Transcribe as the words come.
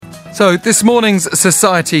So this morning's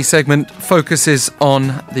Society segment focuses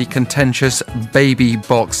on the contentious baby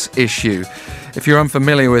box issue. If you're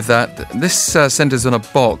unfamiliar with that, this centres on a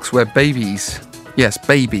box where babies,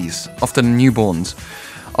 often newborns,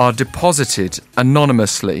 are deposited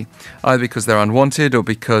anonymously, either because they're unwanted or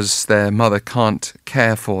because their mother can't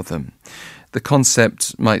care for them. The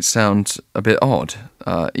concept might sound a bit odd,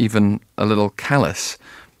 even a little callous,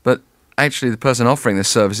 but actually the person offering this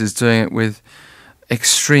service is doing it with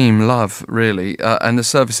extreme love, really, and the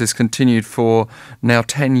service has continued for now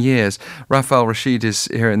 10 years. Rafael Rashid is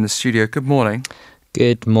here in the studio. Good morning.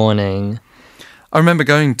 Good morning. I remember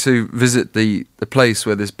going to visit the place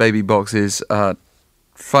where this baby box is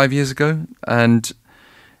 5 years ago, and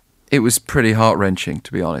it was pretty heart-wrenching,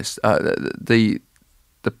 to be honest. The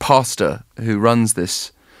pastor who runs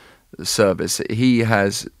this service, he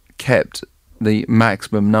has kept the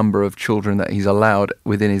maximum number of children that he's allowed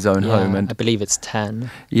within his own home. And I believe it's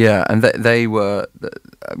 10. Yeah, and they were,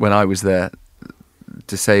 when I was there,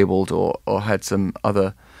 disabled or had some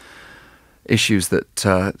other issues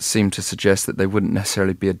that seemed to suggest that they wouldn't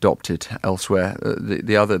necessarily be adopted elsewhere.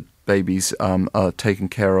 The other babies are taken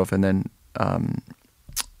care of, and then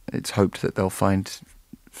it's hoped that they'll find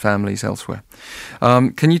families elsewhere.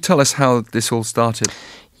 Can you tell us how this all started?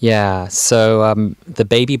 Yeah, so the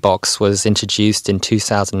baby box was introduced in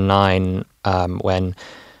 2009 when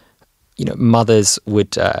mothers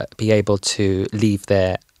would be able to leave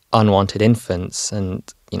their unwanted infants, and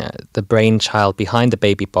the brainchild behind the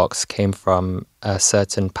baby box came from a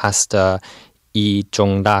certain pastor Lee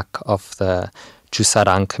Jong-dak of the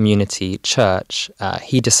Jusarang Community Church.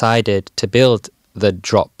 He decided to build the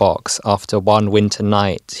drop box after one winter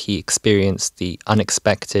night. He experienced the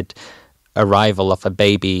unexpected arrival of a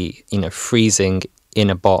baby, freezing in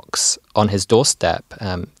a box on his doorstep.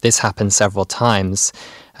 This happened several times,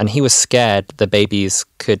 and he was scared the babies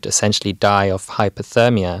could essentially die of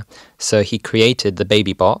hypothermia. So he created the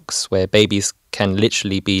baby box, where babies can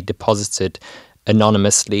literally be deposited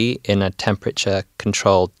anonymously in a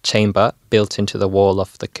temperature-controlled chamber built into the wall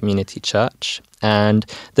of the community church. And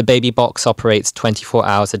the baby box operates 24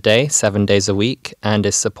 hours a day, 7 days a week, and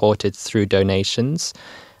is supported through donations.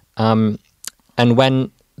 And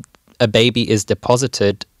when a baby is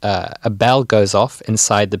deposited, a bell goes off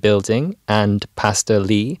inside the building, and Pastor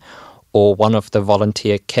Lee, or one of the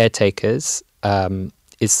volunteer caretakers,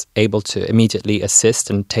 is able to immediately assist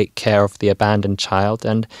and take care of the abandoned child.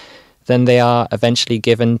 And then they are eventually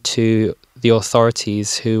given to the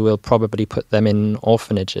authorities, who will probably put them in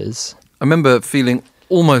orphanages. I remember feeling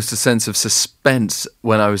almost a sense of suspense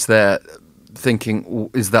when I was there, thinking,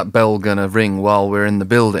 is that bell going to ring while we're in the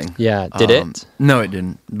building? Yeah, did it? No, it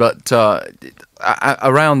didn't. But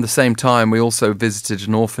around the same time, we also visited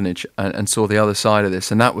an orphanage and saw the other side of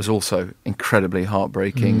this, and that was also incredibly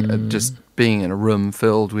heartbreaking. Just being in a room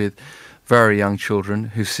filled with very young children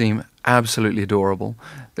who seem absolutely adorable,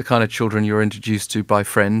 the kind of children you're introduced to by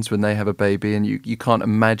friends when they have a baby, and you can't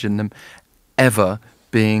imagine them ever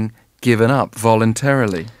being given up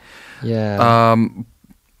voluntarily. Yeah.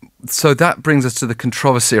 So that brings us to the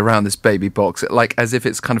controversy around this baby box, like as if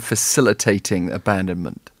it's kind of facilitating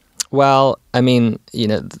abandonment. Well, I mean,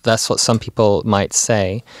 that's what some people might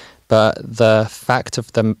say, but the fact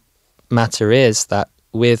of the matter is that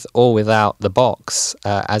with or without the box,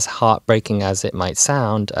 as heartbreaking as it might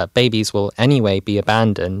sound, babies will anyway be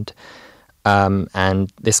abandoned,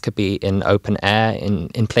 and this could be in open air,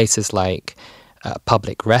 in places like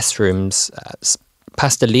public restrooms.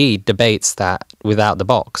 Pastor Lee debates that without the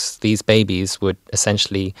box, these babies would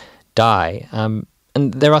essentially die. And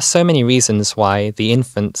there are so many reasons why the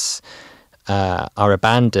infants are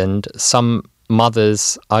abandoned. Some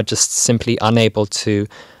mothers are just simply unable to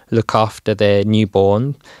look after their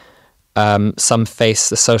newborn. Some face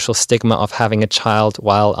the social stigma of having a child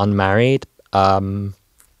while unmarried.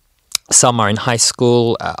 Some are in high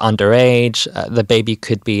school, underage. The baby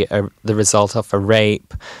could be the result of a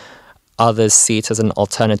rape. Others see it as an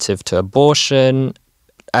alternative to abortion.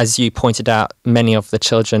 As you pointed out, many of the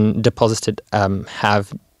children deposited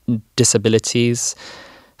have disabilities.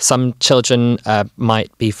 Some children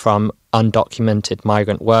might be from undocumented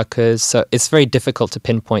migrant workers. So it's very difficult to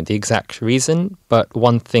pinpoint the exact reason, but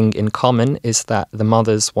one thing in common is that the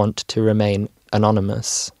mothers want to remain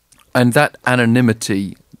anonymous. And that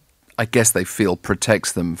anonymity, I guess they feel,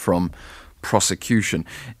 protects them from prosecution.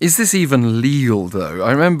 Is this even legal, though?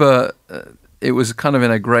 I remember it was kind of in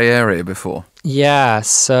a grey area before. Yeah,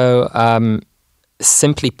 so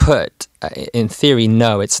simply put, in theory,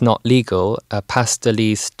 no, it's not legal. Pastor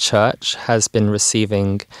Lee's church has been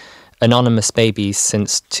receiving anonymous babies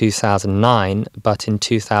since 2009, but in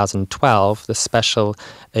 2012, the Special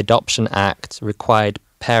Adoption Act required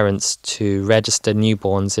parents to register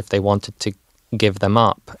newborns if they wanted to give them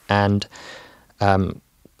up, and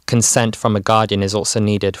consent from a guardian is also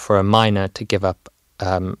needed for a minor to give up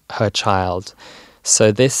her child.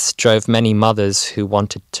 So this drove many mothers who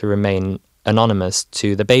wanted to remain anonymous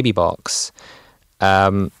to the baby box.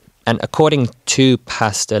 And according to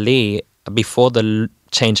Pastor Lee, before the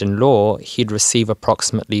change in law, he'd receive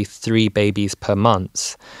approximately 3 babies per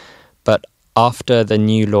month. But after the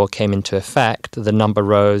new law came into effect, the number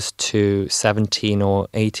rose to 17 or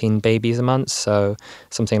 18 babies a month, so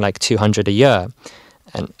something like 200 a year.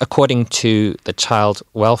 And according to the Child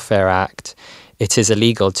Welfare Act, it is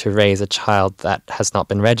illegal to raise a child that has not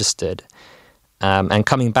been registered. And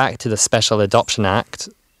coming back to the Special Adoption Act,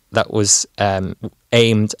 that was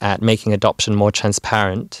aimed at making adoption more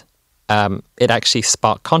transparent, it actually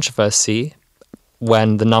sparked controversy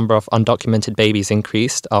when the number of undocumented babies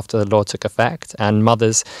increased after the law took effect, and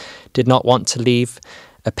mothers did not want to leave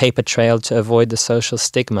a paper trail to avoid the social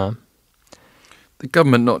stigma. The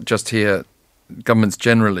government, not just here, governments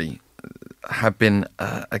generally have been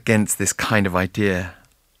against this kind of idea.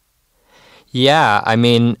 Yeah, I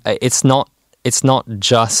mean, it's not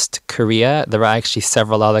just Korea. There are actually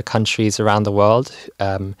several other countries around the world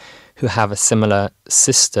who have a similar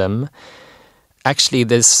system. Actually,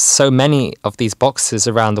 there's so many of these boxes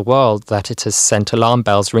around the world that it has sent alarm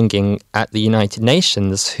bells ringing at the United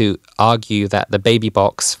Nations, who argue that the baby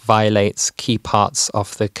box violates key parts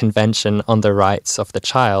of the Convention on the Rights of the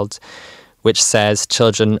Child, which says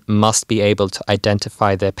children must be able to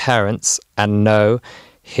identify their parents and know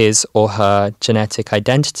his or her genetic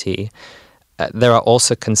identity. There are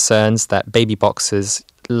also concerns that baby boxes,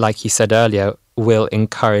 like you said earlier, will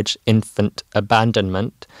encourage infant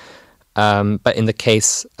abandonment. But in the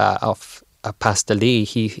case of Pastor Lee,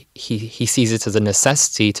 he sees it as a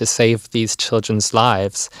necessity to save these children's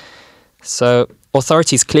lives. So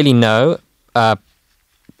authorities clearly know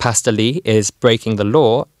Pastor Lee is breaking the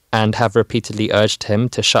law and have repeatedly urged him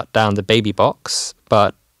to shut down the baby box.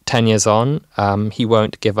 But 10 years on, he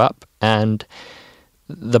won't give up, and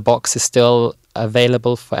the box is still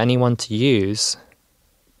available for anyone to use.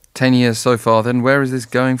 10 years so far, then where is this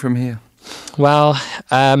going from here? Well,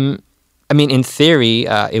 I mean, in theory,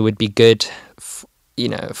 it would be good,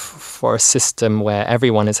 for a system where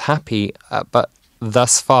everyone is happy. But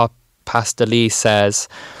thus far, Pastor Lee says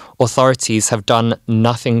authorities have done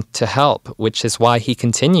nothing to help, which is why he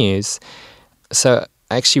continues. So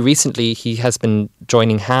actually, recently, he has been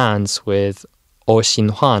joining hands with Oh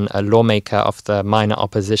Shin-hwan, a lawmaker of the minor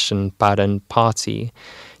opposition Bareun Party,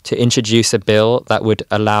 to introduce a bill that would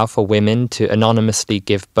allow for women to anonymously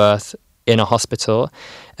give birth in a hospital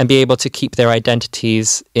and be able to keep their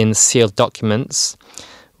identities in sealed documents,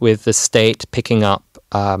 with the state picking up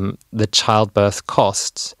the childbirth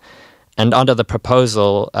costs. And under the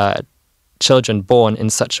proposal, children born in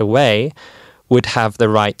such a way would have the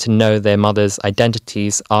right to know their mother's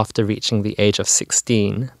identities after reaching the age of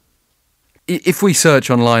 16. If we search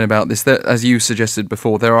online about this, as you suggested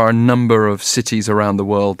before, there are a number of cities around the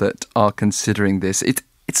world that are considering this.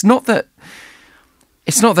 It's not that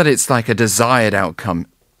it's like a desired outcome.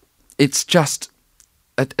 It's just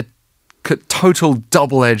a total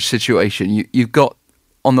double-edged situation. You've got,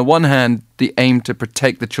 on the one hand, the aim to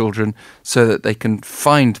protect the children so that they can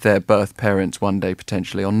find their birth parents one day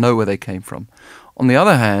potentially, or know where they came from. On the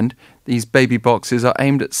other hand, these baby boxes are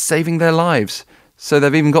aimed at saving their lives, so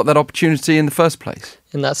they've even got that opportunity in the first place.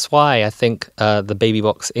 And that's why I think the baby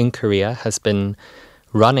box in Korea has been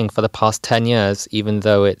running for the past 10 years, even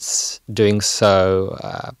though it's doing so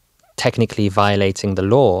technically violating the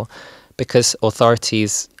law, because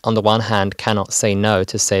authorities, on the one hand, cannot say no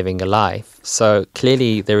to saving a life. So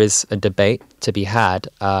clearly there is a debate to be had,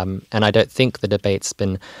 and I don't think the debate's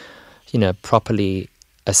been, properly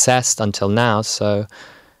assessed until now. So,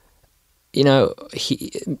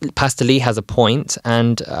 Pastor Lee has a point,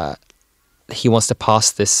 and he wants to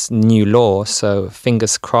pass this new law. So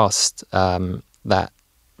fingers crossed that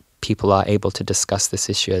people are able to discuss this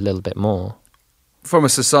issue a little bit more. From a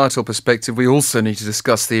societal perspective, we also need to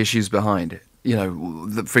discuss the issues behind it.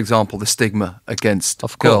 For example, the stigma against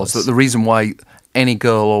girls. The reason why any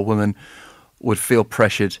girl or woman would feel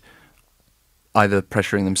pressured, either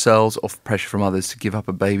pressuring themselves or pressure from others, to give up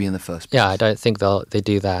a baby in the first place. Yeah, I don't think they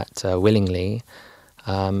do that willingly.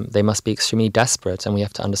 They must be extremely desperate, and we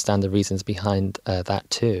have to understand the reasons behind that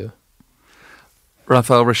too.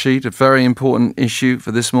 Rafael Rashid, a very important issue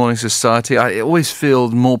for this morning's society. I always feel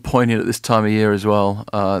more poignant at this time of year as well,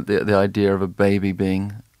 the idea of a baby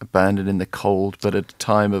being abandoned in the cold, but at a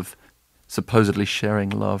time of supposedly sharing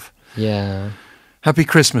love. Yeah. Happy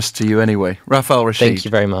Christmas to you anyway. Rafal Rashid. Thank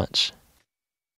you very much.